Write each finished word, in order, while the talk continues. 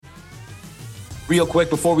Real quick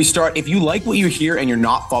before we start, if you like what you hear and you're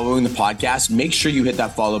not following the podcast, make sure you hit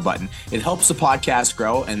that follow button. It helps the podcast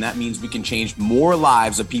grow, and that means we can change more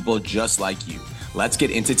lives of people just like you. Let's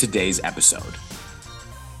get into today's episode.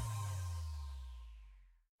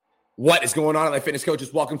 What is going on, online fitness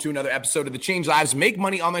coaches? Welcome to another episode of the Change Lives, Make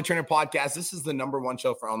Money Online Trainer podcast. This is the #1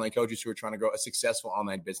 show for online coaches who are trying to grow a successful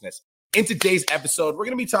online business. In today's episode, we're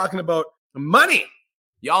going to be talking about money.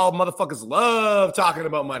 Y'all motherfuckers love talking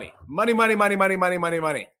about money. Money.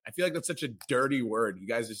 I feel like that's such a dirty word. You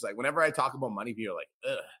guys just like, whenever I talk about money, you're like,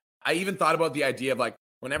 ugh. I even thought about the idea of like,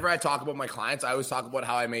 whenever I talk about my clients, I always talk about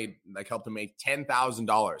how I helped them make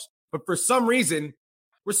 $10,000. But for some reason,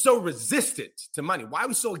 we're so resistant to money. Why are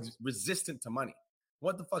we so resistant to money?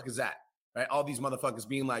 What the fuck is that? Right? All these motherfuckers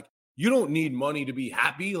being like, you don't need money to be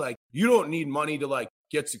happy. Like, you don't need money to like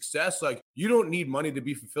get success. Like, you don't need money to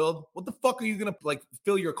be fulfilled. What the fuck are you going to like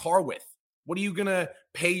fill your car with? What are you going to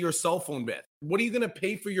pay your cell phone with? What are you going to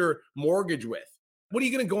pay for your mortgage with? What are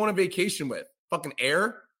you going to go on a vacation with? Fucking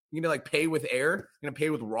air? You're going to like pay with air? You're going to pay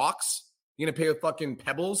with rocks? You're going to pay with fucking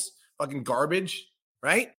pebbles? Fucking garbage?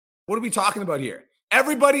 Right? What are we talking about here?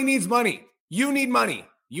 Everybody needs money. You need money.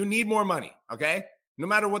 You need more money. Okay? No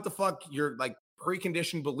matter what the fuck your like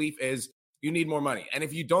preconditioned belief is, you need more money. And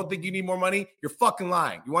if you don't think you need more money, you're fucking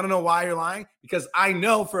lying. You want to know why you're lying? Because I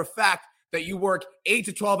know for a fact that you work 8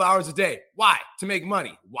 to 12 hours a day. Why? To make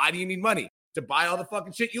money. Why do you need money? To buy all the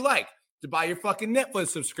fucking shit you like. To buy your fucking Netflix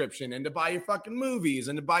subscription and to buy your fucking movies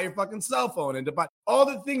and to buy your fucking cell phone and to buy all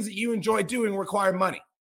the things that you enjoy doing require money.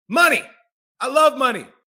 Money. I love money.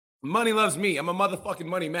 Money loves me. I'm a motherfucking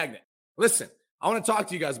money magnet. Listen, I want to talk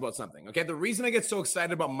to you guys about something, okay? The reason I get so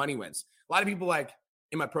excited about money wins, a lot of people like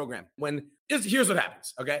in my program, here's what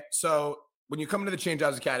happens, okay? So when you come into the Change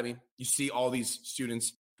Lives Academy, you see all these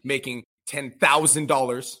students making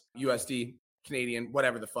 $10,000 USD, Canadian,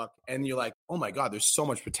 whatever the fuck, and you're like, oh my God, there's so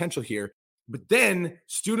much potential here. But then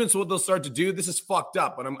students, what they'll start to do, this is fucked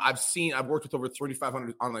up, but I've worked with over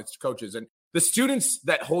 3,500 online coaches, and the students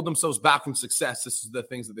that hold themselves back from success, this is the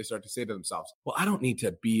things that they start to say to themselves. Well, I don't need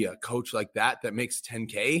to be a coach like that makes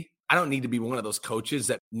 10K. I don't need to be one of those coaches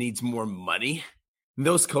that needs more money.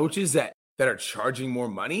 Those coaches that are charging more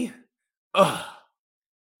money,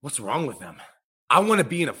 what's wrong with them? I want to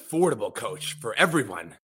be an affordable coach for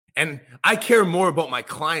everyone. And I care more about my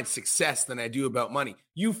client's success than I do about money.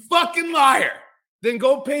 You fucking liar. Then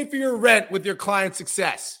go pay for your rent with your client's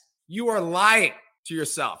success. You are lying to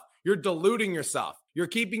yourself. You're deluding yourself. You're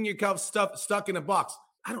keeping your stuff stuck in a box.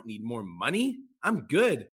 I don't need more money. I'm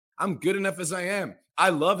good. I'm good enough as I am. I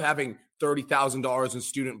love having $30,000 in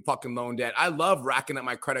student fucking loan debt. I love racking up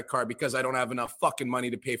my credit card because I don't have enough fucking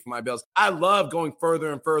money to pay for my bills. I love going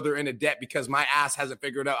further and further into debt because my ass hasn't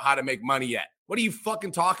figured out how to make money yet. What are you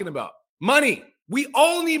fucking talking about? Money. We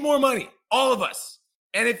all need more money. All of us.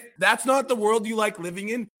 And if that's not the world you like living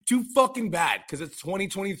in, too fucking bad, because it's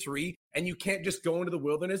 2023 and you can't just go into the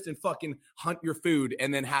wilderness and fucking hunt your food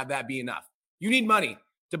and then have that be enough. You need money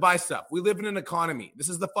to buy stuff. We live in an economy. This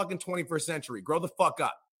is the fucking 21st century. Grow the fuck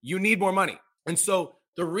up. You need more money. And so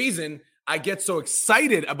the reason I get so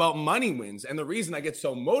excited about money wins and the reason I get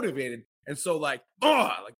so motivated and so like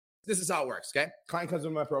this is how it works, okay? Client comes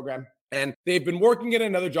into my program and they've been working at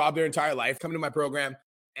another job their entire life, come to my program,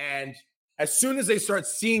 and as soon as they start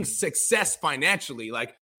seeing success financially,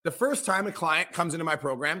 like the first time a client comes into my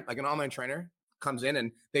program, like an online trainer comes in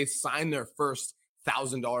and they sign their first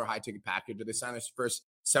 $1,000 high ticket package or they sign their first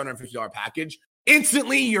 $750 package,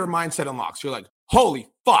 instantly your mindset unlocks. You're like, holy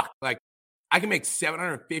fuck, like I can make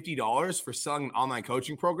 $750 for selling an online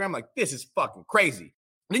coaching program. Like this is fucking crazy.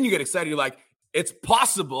 And then you get excited. You're like, it's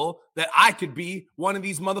possible that I could be one of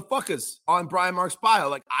these motherfuckers on Brian Mark's bio.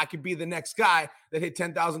 Like I could be the next guy that hit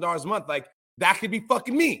 $10,000 a month. Like that could be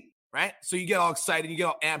fucking me, right? So you get all excited, you get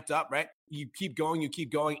all amped up, right? You keep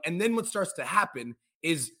going. And then what starts to happen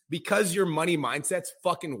is because your money mindset's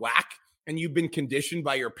fucking whack and you've been conditioned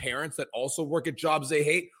by your parents that also work at jobs they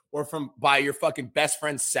hate or by your fucking best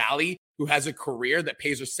friend, Sally, who has a career that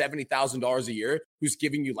pays her $70,000 a year, who's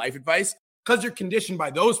giving you life advice. Because you're conditioned by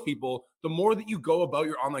those people, the more that you go about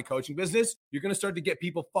your online coaching business, you're going to start to get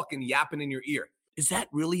people fucking yapping in your ear. Is that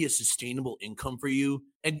really a sustainable income for you?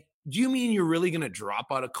 And do you mean you're really going to drop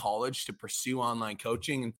out of college to pursue online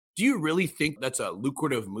coaching? And do you really think that's a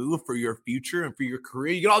lucrative move for your future and for your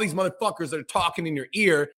career? You get all these motherfuckers that are talking in your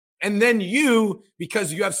ear. And then you,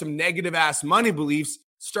 because you have some negative ass money beliefs,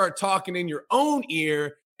 start talking in your own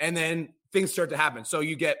ear. And then things start to happen. So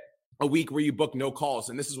you get a week where you book no calls.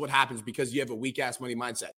 And this is what happens because you have a weak ass money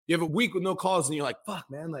mindset. You have a week with no calls and you're like, fuck,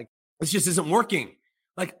 man, like this just isn't working.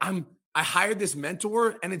 Like I hired this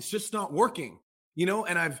mentor and it's just not working.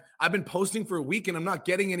 and I've been posting for a week and I'm not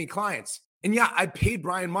getting any clients. And yeah, I paid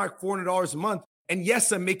Brian Mark $400 a month. And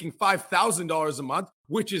yes, I'm making $5,000 a month,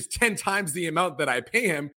 which is 10 times the amount that I pay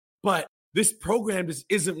him. But this program just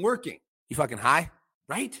isn't working. You fucking high,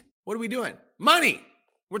 right? What are we doing? Money.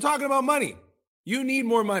 We're talking about money. You need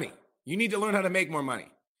more money. You need to learn how to make more money.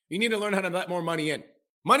 You need to learn how to let more money in.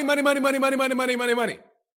 Money, money, money, money, money, money, money, money, money.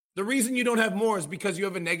 The reason you don't have more is because you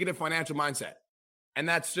have a negative financial mindset. And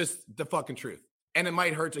that's just the fucking truth. And it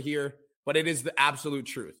might hurt to hear, but it is the absolute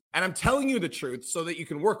truth. And I'm telling you the truth so that you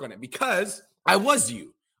can work on it, because I was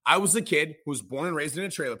you. I was a kid who was born and raised in a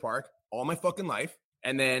trailer park all my fucking life.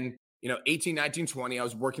 And then, 18, 19, 20, I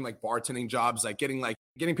was working like bartending jobs, like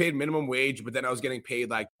getting paid minimum wage, but then I was getting paid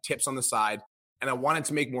like tips on the side. And I wanted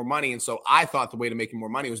to make more money. And so I thought the way to making more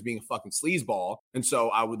money was being a fucking sleazeball. And so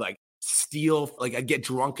I would like steal, like I'd get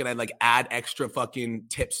drunk and I'd like add extra fucking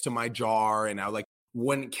tips to my jar. And I like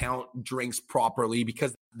wouldn't count drinks properly,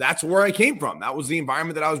 because that's where I came from. That was the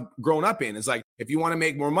environment that I was growing up in. It's like, if you want to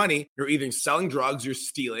make more money, you're either selling drugs, you're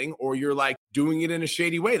stealing, or you're like doing it in a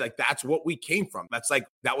shady way. Like that's what we came from.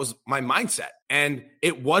 That was my mindset. And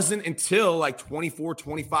it wasn't until like 24,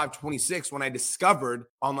 25, 26 when I discovered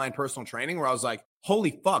online personal training, where I was like,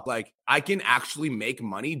 holy fuck, like I can actually make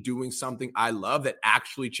money doing something I love that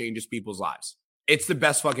actually changes people's lives. It's the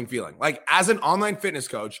best fucking feeling. Like as an online fitness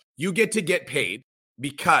coach, you get to get paid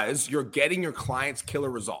because you're getting your clients killer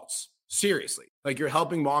results. Seriously. Like you're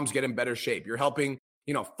helping moms get in better shape. You're helping,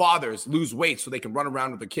 fathers lose weight so they can run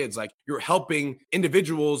around with their kids. Like you're helping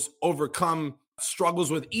individuals overcome struggles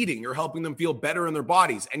with eating. You're helping them feel better in their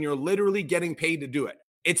bodies, and you're literally getting paid to do it.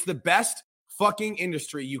 It's the best fucking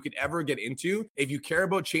industry you could ever get into if you care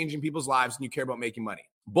about changing people's lives and you care about making money.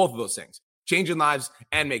 Both of those things, changing lives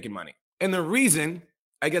and making money. And the reason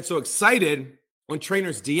I get so excited when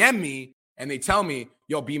trainers DM me and they tell me,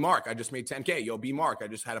 yo, B Mark, I just made 10K. Yo, B Mark, I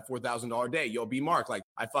just had a $4,000 day. Yo, B Mark, like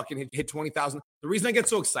I fucking hit 20,000. The reason I get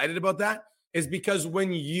so excited about that is because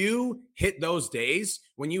when you hit those days,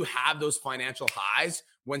 when you have those financial highs,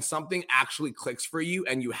 when something actually clicks for you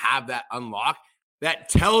and you have that unlock, that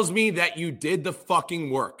tells me that you did the fucking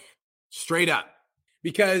work. Straight up.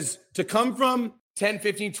 Because to come from 10,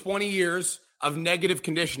 15, 20 years of negative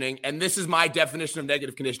conditioning, and this is my definition of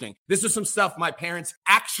negative conditioning. This is some stuff my parents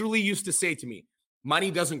actually used to say to me.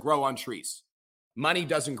 Money doesn't grow on trees. Money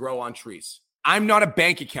doesn't grow on trees. I'm not a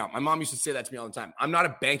bank account. My mom used to say that to me all the time. I'm not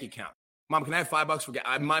a bank account. Mom, can I have $5 for gas?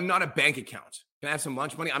 I'm not a bank account. Can I have some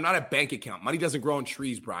lunch money? I'm not a bank account. Money doesn't grow on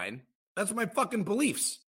trees, Brian. That's my fucking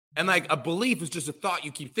beliefs. And like a belief is just a thought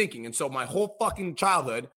you keep thinking. And so my whole fucking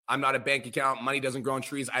childhood, I'm not a bank account. Money doesn't grow on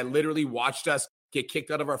trees. I literally watched us get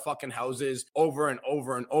kicked out of our fucking houses over and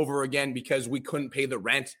over and over again because we couldn't pay the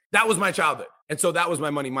rent. That was my childhood. And so that was my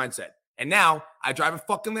money mindset. And now I drive a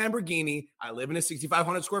fucking Lamborghini. I live in a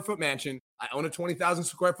 6,500 square foot mansion. I own a 20,000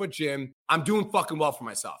 square foot gym. I'm doing fucking well for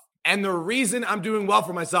myself. And the reason I'm doing well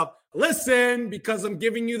for myself, listen, because I'm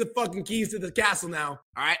giving you the fucking keys to the castle now.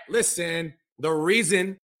 All right, listen. The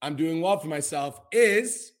reason I'm doing well for myself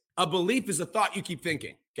is a belief is a thought you keep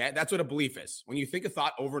thinking. Okay, that's what a belief is. When you think a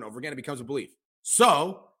thought over and over again, it becomes a belief.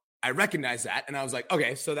 So I recognize that. And I was like,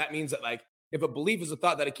 okay, so that means that like, if a belief is a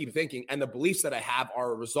thought that I keep thinking and the beliefs that I have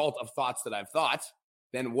are a result of thoughts that I've thought,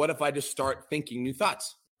 then what if I just start thinking new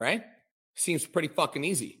thoughts, right? Seems pretty fucking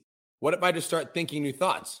easy. What if I just start thinking new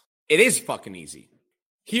thoughts? It is fucking easy.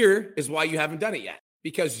 Here is why you haven't done it yet.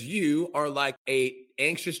 Because you are like a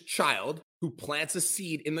anxious child who plants a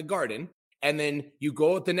seed in the garden, and then you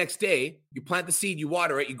go out the next day, you plant the seed, you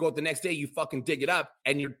water it, you go out the next day, you fucking dig it up,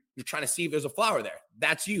 and you're trying to see if there's a flower there.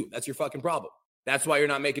 That's you. That's your fucking problem. That's why you're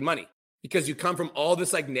not making money. Because you come from all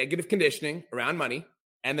this like negative conditioning around money.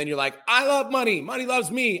 And then you're like, I love money. Money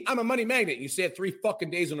loves me. I'm a money magnet. You say it 3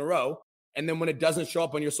 fucking days in a row. And then when it doesn't show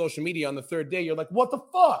up on your social media on the 3rd day, you're like, what the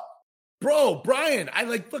fuck? Bro, Brian, I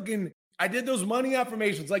did those money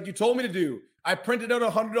affirmations like you told me to do. I printed out a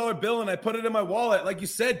 $100 bill and I put it in my wallet like you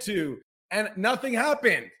said to. And nothing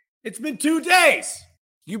happened. It's been 2 days.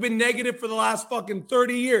 You've been negative for the last fucking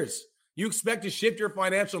 30 years. You expect to shift your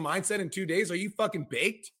financial mindset in 2 days? Are you fucking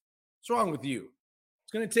baked? What's wrong with you?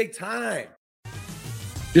 It's going to take time.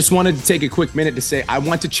 Just wanted to take a quick minute to say, I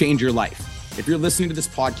want to change your life. If you're listening to this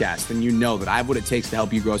podcast, then you know that I have what it takes to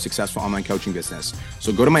help you grow a successful online coaching business.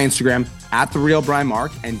 So go to my Instagram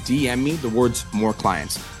 @TheRealBrianMark and DM me the words more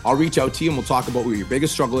clients. I'll reach out to you and we'll talk about what your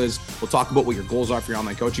biggest struggle is. We'll talk about what your goals are for your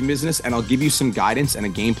online coaching business, and I'll give you some guidance and a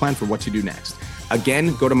game plan for what to do next.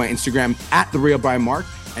 Again, go to my Instagram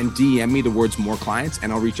 @TheRealBrianMark and DM me the words more clients,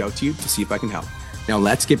 and I'll reach out to you to see if I can help. Now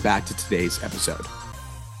let's get back to today's episode.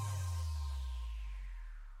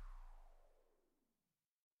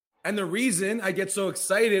 And the reason I get so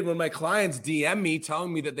excited when my clients DM me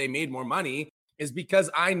telling me that they made more money is because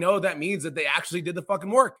I know that means that they actually did the fucking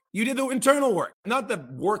work. You did the internal work, not the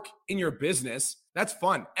work in your business. That's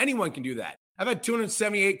fun. Anyone can do that. I've had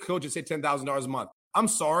 278 coaches say $10,000 a month. I'm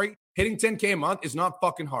sorry. Hitting 10K a month is not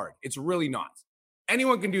fucking hard. It's really not.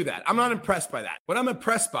 Anyone can do that. I'm not impressed by that. What I'm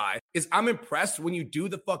impressed by is I'm impressed when you do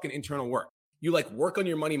the fucking internal work. You like work on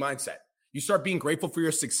your money mindset. You start being grateful for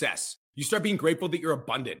your success. You start being grateful that you're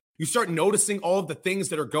abundant. You start noticing all of the things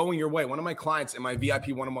that are going your way. One of my clients in my VIP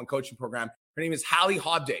one-on-one coaching program, her name is Hallie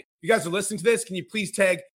Hobday. You guys are listening to this. Can you please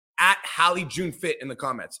tag at Hallie June Fit in the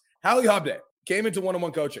comments? Hallie Hobday came into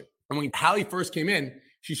one-on-one coaching. And when Hallie first came in,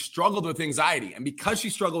 she struggled with anxiety. And because she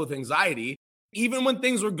struggled with anxiety, even when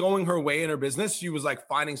things were going her way in her business, she was like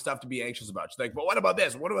finding stuff to be anxious about. She's like, but what about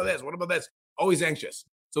this? What about this? What about this? Always anxious.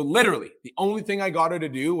 So literally, the only thing I got her to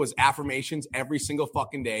do was affirmations every single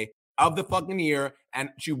fucking day of the fucking year. And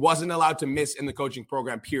she wasn't allowed to miss in the coaching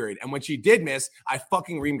program, period. And when she did miss, I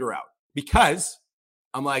fucking reamed her out because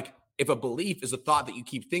I'm like, if a belief is a thought that you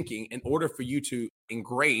keep thinking, in order for you to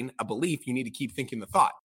ingrain a belief, you need to keep thinking the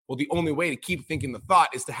thought. Well, the only way to keep thinking the thought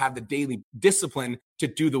is to have the daily discipline to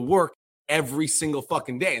do the work every single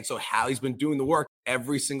fucking day. And so Hallie's been doing the work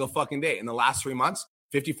every single fucking day. In the last 3 months,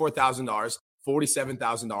 $54,000,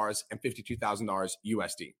 $47,000, and $52,000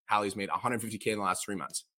 USD. Hallie's made $150K in the last 3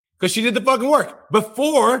 months because she did the fucking work.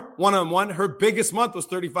 Before one-on-one, her biggest month was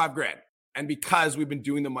 35 grand. And because we've been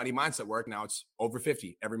doing the money mindset work, now it's over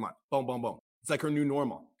 50 every month. Boom, boom, boom. It's like her new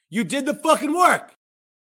normal. You did the fucking work.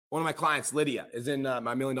 One of my clients, Lydia, is in my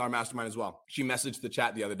 $1 Million Mastermind as well. She messaged the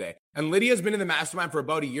chat the other day. And Lydia's been in the mastermind for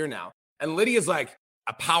about a year now. And Lydia's like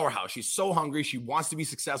a powerhouse. She's so hungry. She wants to be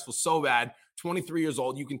successful so bad. 23 years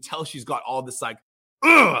old. You can tell she's got all this like,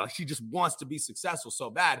 she just wants to be successful so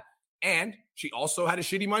bad. And she also had a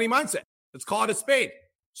shitty money mindset. Let's call it a spade.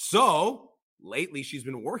 So lately she's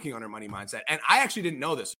been working on her money mindset. And I actually didn't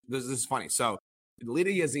know this. This is funny. So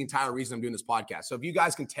Lydia is the entire reason I'm doing this podcast. So if you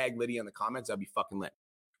guys can tag Lydia in the comments, that'd be fucking lit.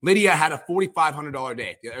 Lydia had a $4,500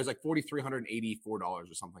 day. It was like $4,384 or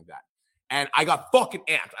something like that. And I got fucking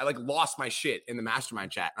amped. I like lost my shit in the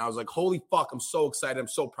mastermind chat. And I was like, holy fuck, I'm so excited. I'm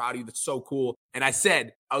so proud of you. That's so cool. And I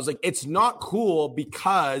was like, it's not cool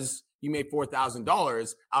because you made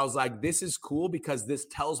 $4,000. I was like, this is cool because this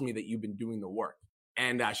tells me that you've been doing the work.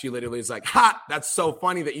 And she literally is like, ha, that's so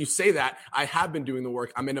funny that you say that. I have been doing the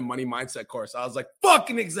work. I'm in a money mindset course. I was like,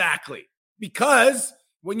 fucking exactly. Because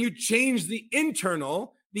when you change the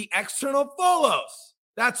internal, the external follows.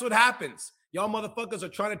 That's what happens. Y'all motherfuckers are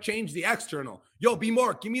trying to change the external. Yo, be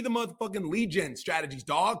more. Give me the motherfucking lead gen strategies,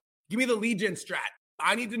 dog. Give me the lead gen strat.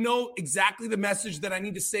 I need to know exactly the message that I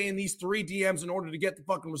need to say in these 3 DMs in order to get the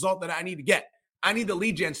fucking result that I need to get. I need the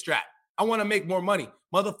lead gen strat. I want to make more money.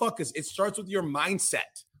 Motherfuckers, it starts with your mindset.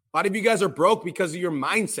 A lot of you guys are broke because of your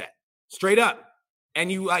mindset. Straight up.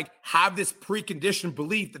 And you like have this preconditioned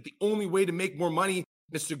belief that the only way to make more money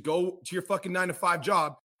is to go to your fucking 9-to-5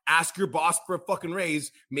 job, ask your boss for a fucking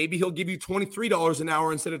raise. Maybe he'll give you $23 an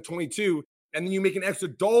hour instead of $22. And then you make an extra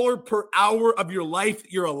 $1 per hour of your life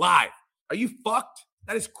that you're alive. Are you fucked?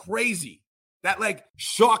 That is crazy. That like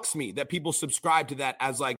shocks me that people subscribe to that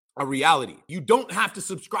as like a reality. You don't have to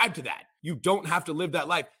subscribe to that. You don't have to live that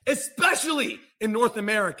life, especially in North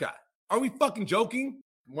America. Are we fucking joking?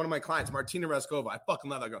 One of my clients, Martina Raskova. I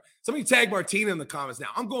fucking love that girl. Somebody tag Martina in the comments now.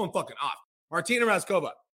 I'm going fucking off. Martina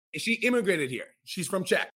Raskova. She immigrated here. She's from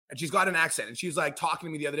Czech and she's got an accent. And she's like talking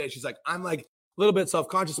to me the other day. She's like, I'm like a little bit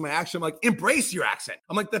self-conscious of my accent. I'm like, embrace your accent.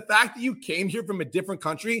 I'm like, the fact that you came here from a different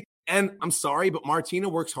country, and I'm sorry, but Martina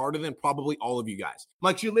works harder than probably all of you guys. I'm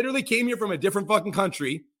like, she literally came here from a different fucking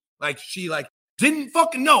country. Like she like didn't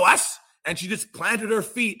fucking know us. And she just planted her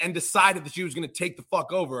feet and decided that she was going to take the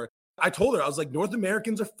fuck over. I told her, I was like, North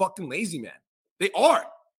Americans are fucking lazy, man. They are.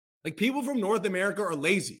 Like people from North America are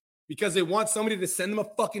lazy. Because they want somebody to send them a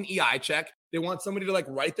fucking EI check. They want somebody to like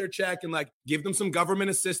write their check and like give them some government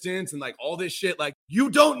assistance and like all this shit. Like you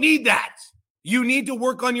don't need that. You need to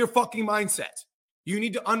work on your fucking mindset. You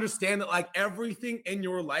need to understand that like everything in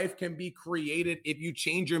your life can be created if you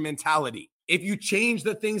change your mentality. If you change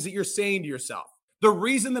the things that you're saying to yourself. The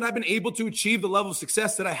reason that I've been able to achieve the level of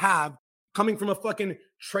success that I have coming from a fucking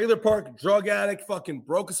trailer park, drug addict, fucking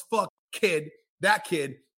broke as fuck kid, that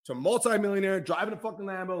kid, to multimillionaire, driving a fucking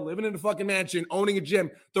Lambo, living in a fucking mansion, owning a gym.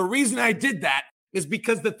 The reason I did that is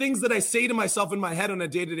because the things that I say to myself in my head on a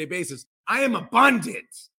day-to-day basis, I am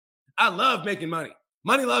abundant. I love making money.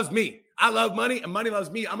 Money loves me. I love money and money loves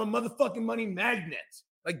me. I'm a motherfucking money magnet.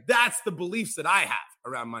 Like that's the beliefs that I have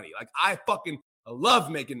around money. Like I fucking love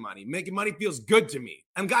making money. Making money feels good to me.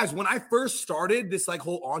 And guys, when I first started this like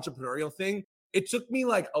whole entrepreneurial thing, It took me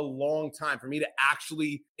like a long time for me to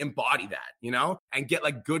actually embody that, and get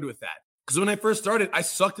like good with that. Because when I first started, I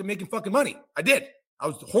sucked at making fucking money. I did. I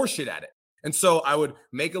was horseshit at it. And so I would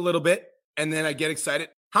make a little bit and then I get excited.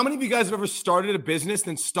 How many of you guys have ever started a business,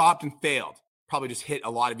 then stopped and failed? Probably just hit a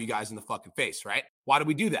lot of you guys in the fucking face, right? Why do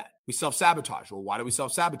we do that? We self-sabotage. Well, why do we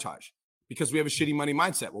self-sabotage? Because we have a shitty money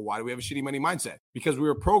mindset. Well, why do we have a shitty money mindset? Because we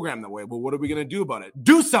were programmed that way. Well, what are we going to do about it?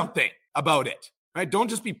 Do something about it, right? Don't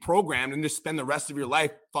just be programmed and just spend the rest of your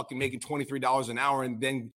life fucking making $23 an hour and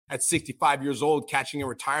then at 65 years old catching a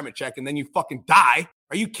retirement check and then you fucking die.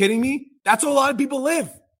 Are you kidding me? That's how a lot of people live.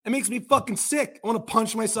 It makes me fucking sick. I want to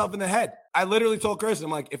punch myself in the head. I literally told Kirsten,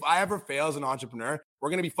 I'm like, if I ever fail as an entrepreneur, we're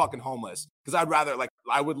going to be fucking homeless. Because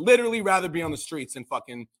I would literally rather be on the streets than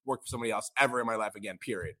fucking work for somebody else ever in my life again,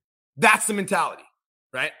 period. That's the mentality,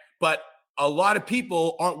 right? But a lot of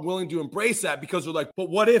people aren't willing to embrace that because they're like, but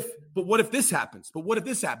what if this happens? But what if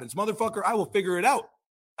this happens? Motherfucker, I will figure it out.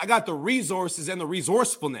 I got the resources and the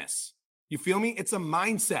resourcefulness. You feel me? It's a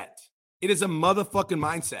mindset. It is a motherfucking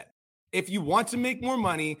mindset. If you want to make more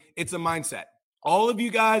money, it's a mindset. All of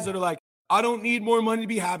you guys that are like, I don't need more money to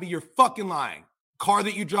be happy, you're fucking lying. Car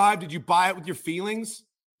that you drive, did you buy it with your feelings?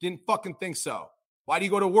 Didn't fucking think so. Why do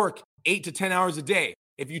you go to work 8 to 10 hours a day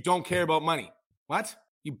if you don't care about money? What?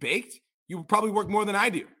 You baked? You probably work more than I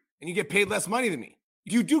do, and you get paid less money than me.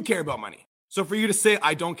 You do care about money. So for you to say,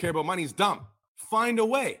 I don't care about money is dumb. Find a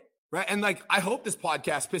way, right? And like, I hope this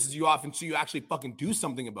podcast pisses you off until you actually fucking do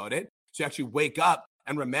something about it. So you actually wake up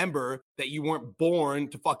and remember that you weren't born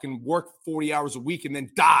to fucking work 40 hours a week and then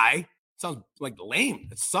die. Sounds like lame.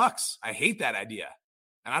 It sucks. I hate that idea.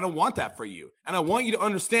 And I don't want that for you. And I want you to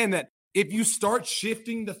understand that if you start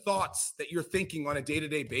shifting the thoughts that you're thinking on a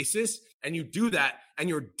day-to-day basis, and you do that, and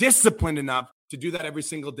you're disciplined enough to do that every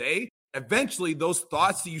single day, eventually those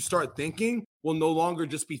thoughts that you start thinking will no longer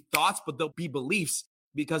just be thoughts, but they'll be beliefs,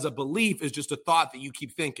 because a belief is just a thought that you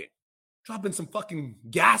keep thinking. Dropping some fucking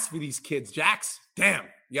gas for these kids, Jax. Damn.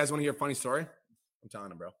 You guys want to hear a funny story? I'm telling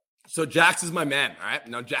them, bro. So Jax is my man, all right?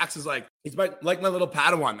 Now, Jax is he's like my little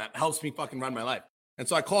Padawan that helps me fucking run my life. And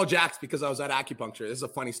so I called Jax because I was at acupuncture. This is a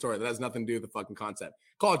funny story that has nothing to do with the fucking concept.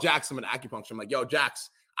 Call Jax, I'm at acupuncture. I'm like, yo,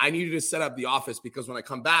 Jax, I need you to set up the office because when I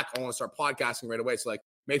come back, I want to start podcasting right away. So like,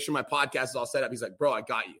 make sure my podcast is all set up. He's like, bro, I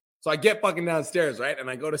got you. So I get fucking downstairs, right? And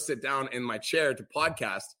I go to sit down in my chair to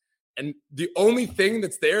podcast. And the only thing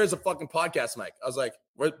that's there is a fucking podcast mic. I was like,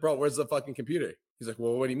 where's the fucking computer? He's like,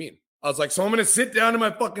 well, what do you mean? I was like, so I'm going to sit down in my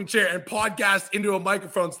fucking chair and podcast into a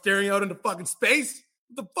microphone staring out into fucking space?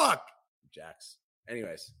 What the fuck? Jax.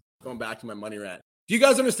 Anyways, going back to my money rant. Do you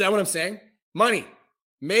guys understand what I'm saying? Money.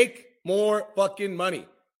 Make more fucking money.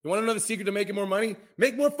 You want to know the secret to making more money?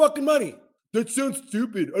 Make more fucking money. That sounds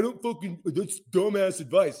stupid. That's dumbass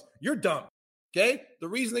advice. You're dumb. Okay? The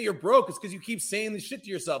reason that you're broke is because you keep saying this shit to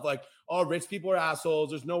yourself. Like, oh, rich people are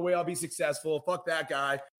assholes. There's no way I'll be successful. Fuck that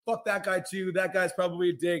guy. Fuck that guy too. That guy's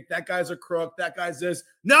probably a dick. That guy's a crook. That guy's this.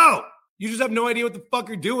 No! You just have no idea what the fuck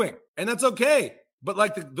you're doing. And that's okay. But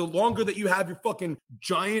like the longer that you have your fucking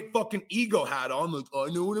giant fucking ego hat on, like,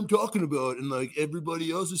 I know what I'm talking about. And like,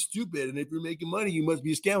 everybody else is stupid. And if you're making money, you must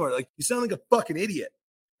be a scammer. Like, you sound like a fucking idiot.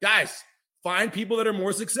 Guys, find people that are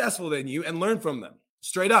more successful than you and learn from them.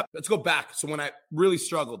 Straight up. Let's go back. So when I really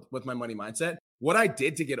struggled with my money mindset, what I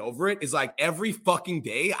did to get over it is like every fucking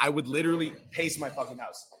day, I would literally pace my fucking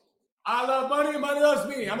house. I love money and money loves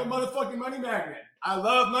me. I'm a motherfucking money magnet. I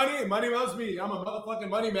love money and money loves me. I'm a motherfucking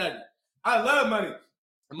money magnet. I love money.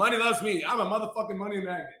 And money loves me. I'm a motherfucking money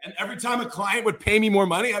magnet. And every time a client would pay me more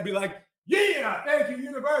money, I'd be like, yeah, thank you,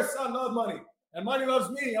 universe. I love money. And money loves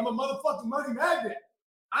me. I'm a motherfucking money magnet.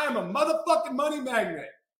 I am a motherfucking money magnet.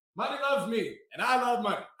 Money loves me. And I love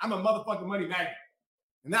money. I'm a motherfucking money magnet.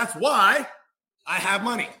 And that's why I have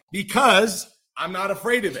money. Because I'm not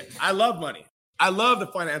afraid of it. I love money. I love the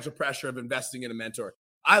financial pressure of investing in a mentor.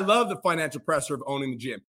 I love the financial pressure of owning the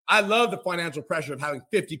gym. I love the financial pressure of having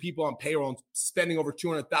 50 people on payroll and spending over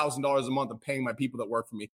 $200,000 a month and paying my people that work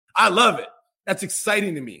for me. I love it. That's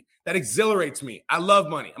exciting to me. That exhilarates me. I love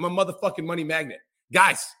money. I'm a motherfucking money magnet.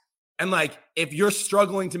 Guys, and like, if you're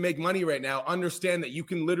struggling to make money right now, understand that you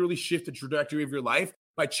can literally shift the trajectory of your life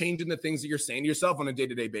by changing the things that you're saying to yourself on a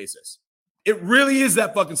day-to-day basis. It really is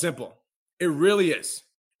that fucking simple. It really is.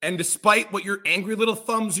 And despite what your angry little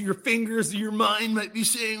thumbs or your fingers or your mind might be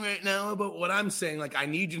saying right now about what I'm saying, like, I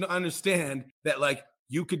need you to understand that, like,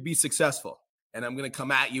 you could be successful. And I'm going to come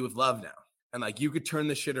at you with love now. And, like, you could turn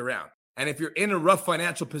this shit around. And if you're in a rough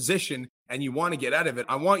financial position and you want to get out of it,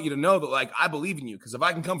 I want you to know that, like, I believe in you. Because if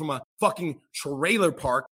I can come from a fucking trailer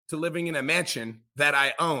park to living in a mansion that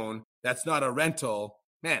I own, that's not a rental,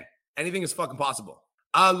 man, anything is fucking possible.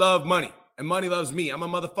 I love money. and money loves me. I'm a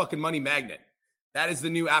motherfucking money magnet. That is the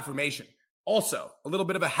new affirmation. Also, a little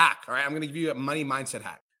bit of a hack, all right? I'm going to give you a money mindset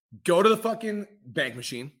hack. Go to the fucking bank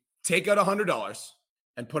machine, take out $100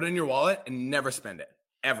 and put it in your wallet and never spend it,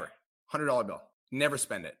 ever. $100 bill, never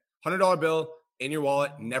spend it. $100 bill in your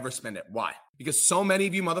wallet, never spend it. Why? Because so many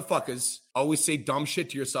of you motherfuckers always say dumb shit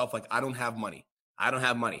to yourself like, I don't have money. I don't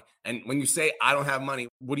have money. And when you say, I don't have money,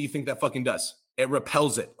 what do you think that fucking does? It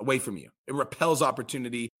repels it away from you. It repels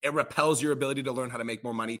opportunity. It repels your ability to learn how to make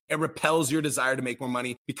more money. It repels your desire to make more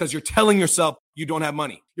money because you're telling yourself you don't have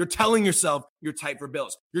money. You're telling yourself you're tight for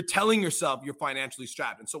bills. You're telling yourself you're financially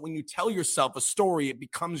strapped. And so when you tell yourself a story, it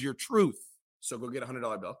becomes your truth. So go get a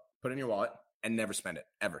 $100 bill, put it in your wallet, and never spend it,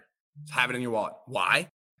 ever. Just have it in your wallet. Why?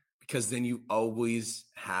 Because then you always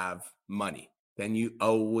have money. Then you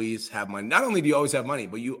always have money. Not only do you always have money,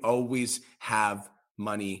 but you always have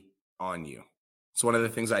money on you. It's one of the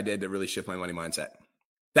things I did to really shift my money mindset.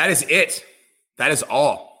 That is it. That is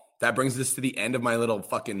all. That brings us to the end of my little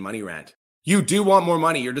fucking money rant. You do want more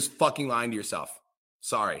money. You're just fucking lying to yourself.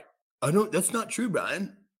 Sorry. That's not true,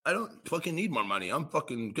 Brian. I don't fucking need more money. I'm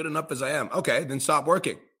fucking good enough as I am. Okay, then stop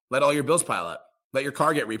working. Let all your bills pile up. Let your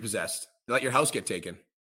car get repossessed. Let your house get taken.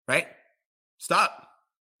 Right? Stop.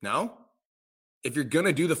 No? If you're going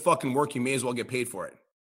to do the fucking work, you may as well get paid for it.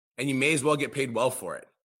 And you may as well get paid well for it.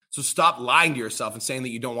 So stop lying to yourself and saying that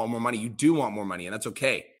you don't want more money. You do want more money, and that's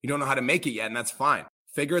okay. You don't know how to make it yet, and that's fine.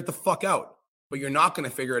 Figure it the fuck out. But you're not going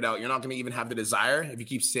to figure it out. You're not going to even have the desire if you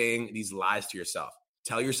keep saying these lies to yourself.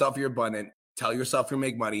 Tell yourself you're abundant. Tell yourself you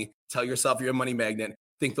make money. Tell yourself you're a money magnet.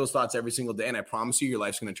 Think those thoughts every single day, and I promise you your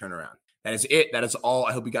life's going to turn around. That is it. That is all.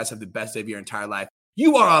 I hope you guys have the best day of your entire life.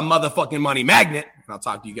 You are a motherfucking money magnet, and I'll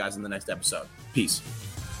talk to you guys in the next episode. Peace.